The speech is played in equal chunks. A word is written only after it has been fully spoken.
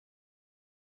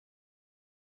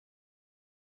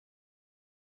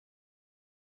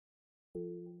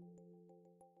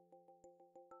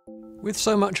With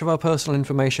so much of our personal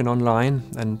information online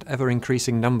and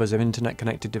ever-increasing numbers of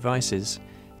internet-connected devices,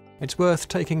 it's worth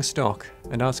taking stock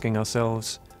and asking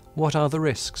ourselves, what are the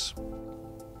risks?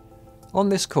 On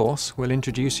this course, we'll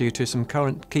introduce you to some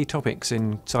current key topics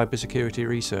in cybersecurity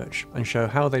research and show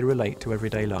how they relate to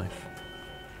everyday life.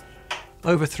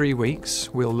 Over 3 weeks,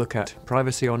 we'll look at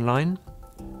privacy online,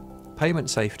 payment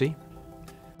safety,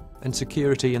 and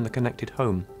security in the connected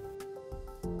home.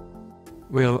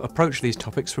 We'll approach these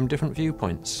topics from different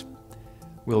viewpoints.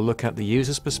 We'll look at the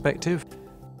user's perspective,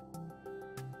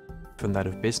 from that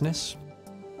of business.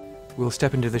 We'll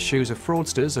step into the shoes of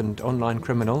fraudsters and online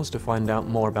criminals to find out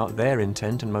more about their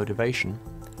intent and motivation.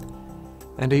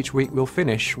 And each week we'll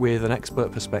finish with an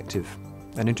expert perspective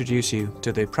and introduce you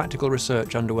to the practical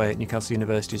research underway at Newcastle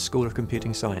University's School of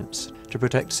Computing Science to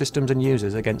protect systems and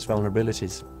users against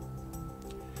vulnerabilities.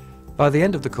 By the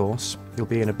end of the course, you'll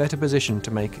be in a better position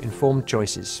to make informed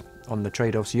choices on the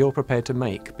trade-offs you're prepared to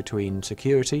make between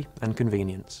security and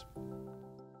convenience.